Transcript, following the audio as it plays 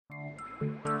We're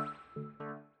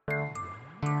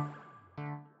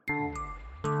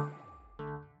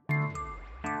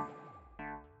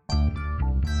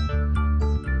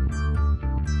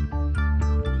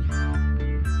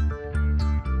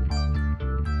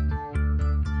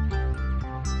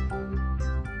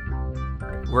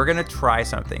going to try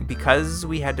something. Because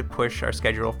we had to push our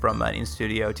schedule from an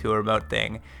in-studio to a remote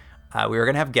thing, we were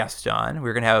going to have guests on. We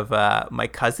were going to have my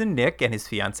cousin Nick and his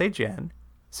fiancée Jen.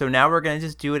 So now we're going to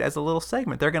just do it as a little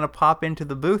segment. They're going to pop into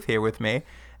the booth here with me,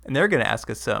 and they're going to ask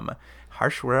us some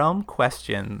Harsh Realm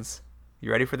questions.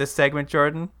 You ready for this segment,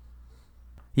 Jordan?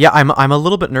 Yeah, I'm a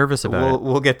little bit nervous about it.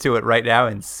 We'll get to it right now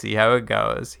and see how it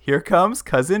goes. Here comes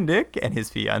cousin Nick and his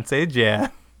fiancée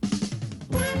Jen.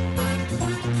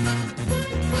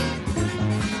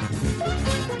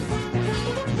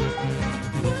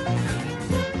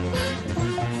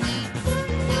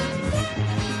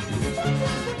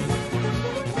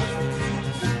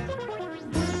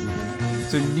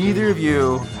 So neither of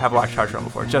you have watched Harsh Realm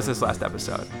before, just this last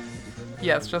episode.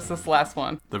 Yes, just this last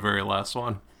one. The very last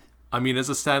one. I mean, as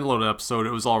a standalone episode,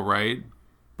 it was all right,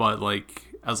 but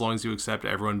like, as long as you accept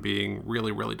everyone being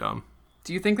really, really dumb.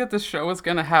 Do you think that this show is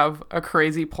going to have a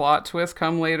crazy plot twist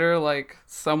come later, like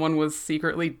someone was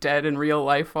secretly dead in real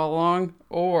life all along,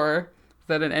 or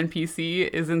that an NPC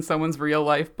is in someone's real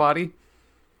life body?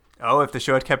 Oh, if the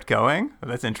show had kept going? Oh,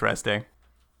 that's interesting.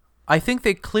 I think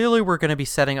they clearly were going to be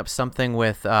setting up something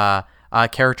with a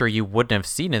character you wouldn't have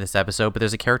seen in this episode, but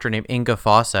there's a character named Inga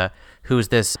Fossa, who's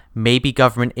this maybe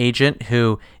government agent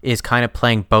who is kind of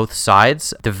playing both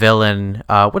sides. The villain,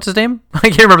 what's his name? I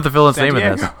can't remember the villain's name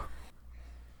in this.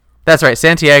 That's right,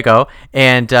 Santiago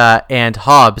and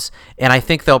Hobbs, and I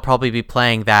think they'll probably be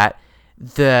playing that.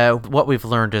 What we've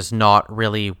learned is not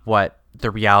really what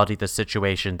the reality of the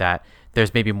situation, that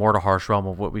there's maybe more to Harsh Realm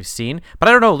of what we've seen. But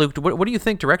I don't know, Luke, what do you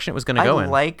think direction it was going to go in? I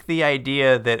like the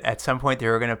idea that at some point they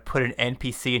were going to put an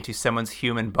NPC into someone's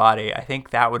human body. I think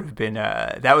that would have been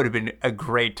a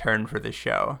great turn for the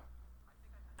show.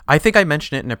 I think I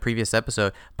mentioned it in a previous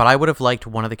episode, but I would have liked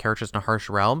one of the characters in Harsh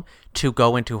Realm to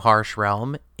go into Harsh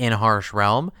Realm in Harsh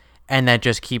Realm, and then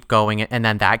just keep going, and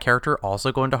then that character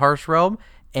also go into Harsh Realm,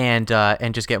 and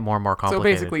just get more and more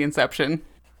complicated. So basically Inception.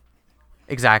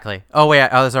 Exactly. Oh wait,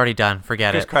 I was already done.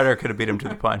 Forget Chris it. Carter could have beat him to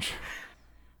the punch.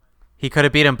 He could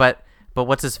have beat him, but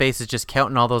what's his face is just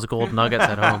counting all those gold nuggets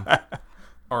at home.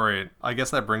 All right, I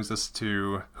guess that brings us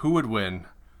to who would win,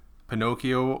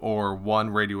 Pinocchio or one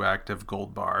radioactive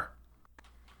gold bar?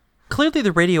 Clearly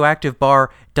the radioactive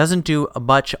bar doesn't do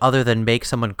much other than make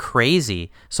someone crazy,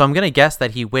 so I'm going to guess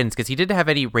that he wins, because he didn't have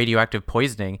any radioactive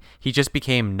poisoning. He just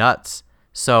became nuts.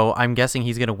 So I'm guessing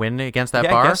he's going to win against that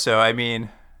bar? I guess so. I mean,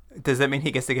 does that mean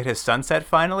he gets to get his sunset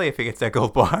finally if he gets that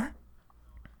gold bar?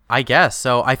 I guess.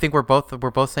 So I think we're both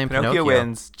saying Pinocchio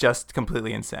wins, just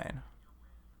completely insane.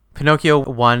 Pinocchio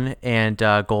 1 and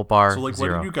gold bar 0. So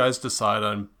what did you guys decide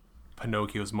on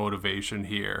Pinocchio's motivation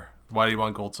here? Why do you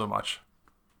want gold so much?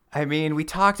 I mean, we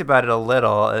talked about it a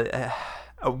little.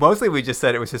 Mostly we just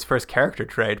said it was his first character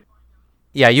trait.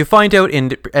 Yeah, you find out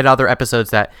in other episodes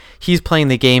that he's playing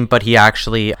the game, but he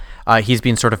actually, he's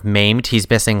been sort of maimed. He's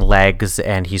missing legs,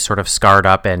 and he's sort of scarred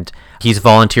up, and he's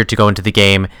volunteered to go into the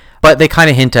game. But they kind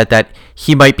of hint at that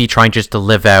he might be trying just to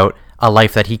live out a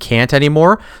life that he can't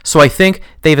anymore. So I think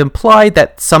they've implied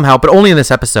that somehow, but only in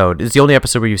this episode, is the only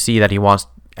episode where you see that he wants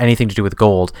anything to do with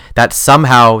gold, that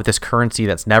somehow this currency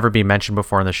that's never been mentioned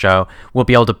before in the show will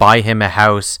be able to buy him a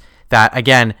house that,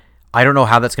 again, I don't know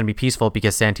how that's going to be peaceful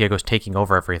because Santiago's taking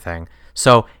over everything.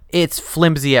 So it's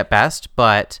flimsy at best,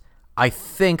 but I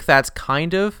think that's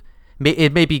kind of,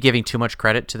 it may be giving too much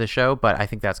credit to the show, but I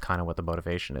think that's kind of what the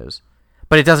motivation is.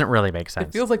 But it doesn't really make sense.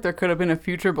 It feels like there could have been a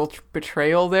future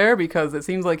betrayal there, because it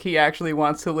seems like he actually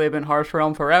wants to live in Harsh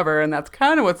Realm forever, and that's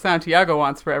kind of what Santiago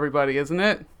wants for everybody, isn't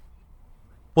it?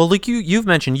 Well, Luke, you've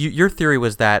mentioned, your theory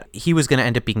was that he was going to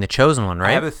end up being the chosen one,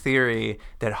 right? I have a theory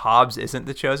that Hobbs isn't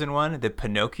the chosen one, that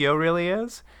Pinocchio really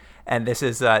is. And this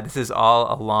is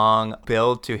all a long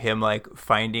build to him like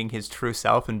finding his true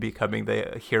self and becoming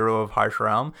the hero of Harsh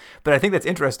Realm. But I think that's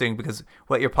interesting because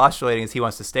what you're postulating is he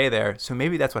wants to stay there. So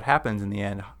maybe that's what happens in the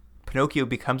end. Pinocchio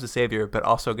becomes the savior, but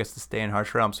also gets to stay in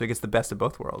Harsh Realm, so he gets the best of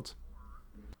both worlds.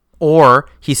 Or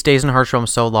he stays in Harsh Realm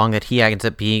so long that he ends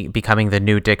up becoming the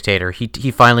new dictator. He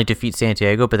finally defeats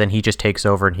Santiago, but then he just takes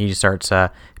over and he starts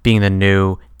being the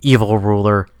new evil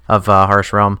ruler of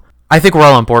Harsh Realm. I think we're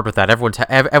all on board with that.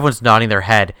 Everyone's nodding their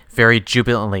head very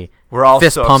jubilantly. We're all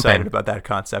fist so pumping. excited about that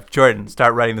concept. Jordan,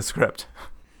 start writing the script.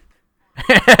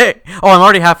 Oh, I'm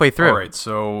already halfway through. All right,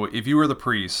 so if you were the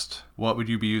priest, what would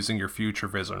you be using your future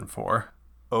vision for?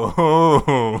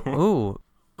 Oh. Ooh.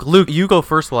 Luke, you go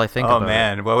first while I think Oh about it.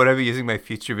 man, what would I be using my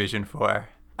future vision for?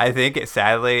 I think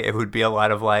sadly it would be a lot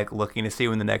of like looking to see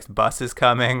when the next bus is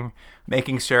coming,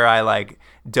 making sure I like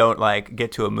don't like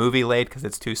get to a movie late because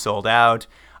it's too sold out.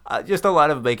 Just a lot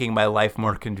of making my life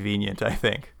more convenient, I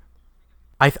think.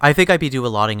 I think I'd be doing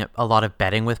a lot of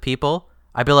betting with people.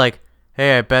 I'd be like,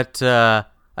 hey, I bet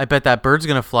that bird's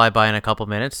gonna fly by in a couple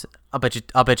minutes. I'll bet you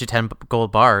 10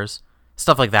 gold bars.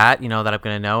 Stuff like that, that I'm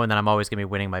gonna know, and then I'm always gonna be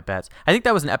winning my bets. I think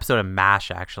that was an episode of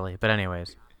MASH actually, but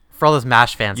anyways, for all those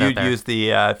MASH fans out You'd there, use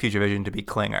the future vision to be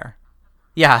Klinger.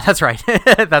 yeah, that's right,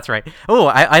 that's right. Oh,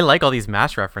 I like all these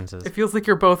MASH references. It feels like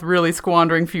you're both really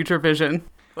squandering future vision.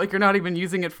 Like you're not even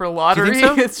using it for lottery.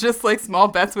 so? It's just like small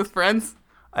bets with friends.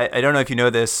 I don't know if you know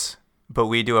this, but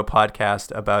we do a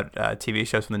podcast about TV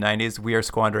shows from the 90s. We are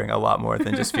squandering a lot more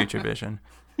than just future vision.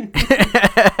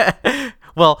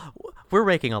 Well, we're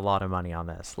making a lot of money on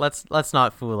this. Let's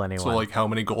not fool anyone. So, like, how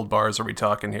many gold bars are we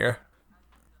talking here?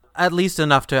 At least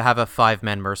enough to have a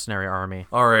 5-man mercenary army.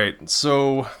 All right,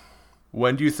 so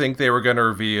when do you think they were going to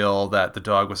reveal that the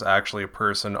dog was actually a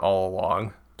person all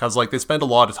along? Because, like, they spend a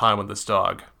lot of time on this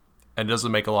dog, and it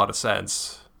doesn't make a lot of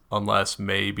sense unless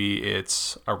maybe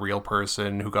it's a real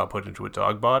person who got put into a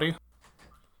dog body.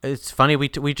 It's funny,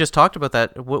 we just talked about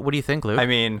that. What do you think, Luke? I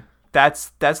mean,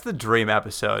 that's the dream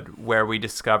episode where we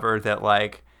discover that,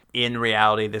 like, in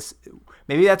reality,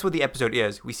 maybe that's what the episode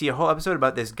is. We see a whole episode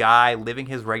about this guy living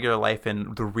his regular life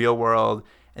in the real world,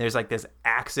 and there's like this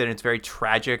accident. It's very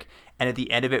tragic, and at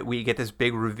the end of it, we get this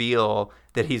big reveal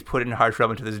that he's put in harsh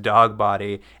trouble into this dog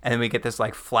body, and then we get this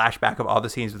like flashback of all the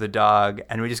scenes with the dog,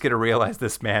 and we just get to realize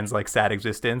this man's like sad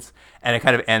existence, and it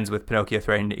kind of ends with Pinocchio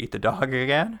threatening to eat the dog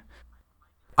again.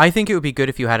 I think it would be good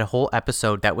if you had a whole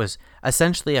episode that was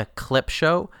essentially a clip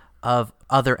show of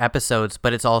other episodes,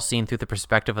 but it's all seen through the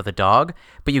perspective of the dog.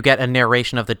 But you get a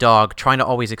narration of the dog trying to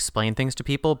always explain things to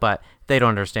people, but they don't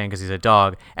understand because he's a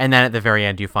dog. And then at the very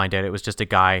end, you find out it was just a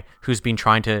guy who's been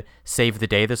trying to save the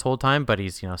day this whole time, but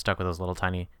he's stuck with those little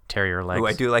tiny terrier legs. Ooh,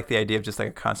 I do like the idea of just like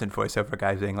a constant voiceover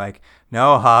guy being like,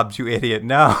 "No, Hobbs, you idiot,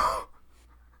 no."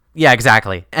 Yeah,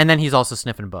 exactly. And then he's also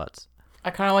sniffing butts. I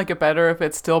kind of like it better if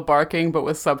it's still barking but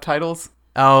with subtitles.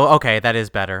 Oh, okay, that is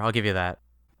better. I'll give you that.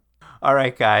 All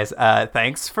right, guys.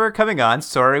 Thanks for coming on.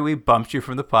 Sorry we bumped you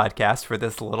from the podcast for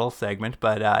this little segment,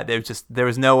 but there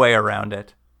was no way around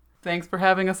it. Thanks for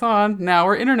having us on. Now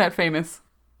we're internet famous.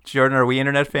 Jordan, are we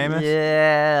internet famous?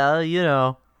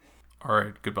 Yeah, All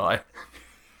right, goodbye.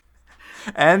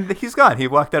 And he's gone. He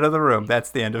walked out of the room. That's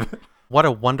the end of it. What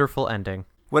a wonderful ending.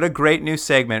 What a great new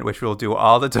segment, which we'll do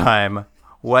all the time.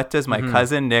 What does my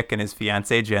cousin Nick and his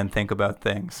fiancée Jen think about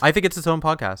things? I think it's its own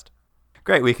podcast.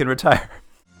 Great, we can retire.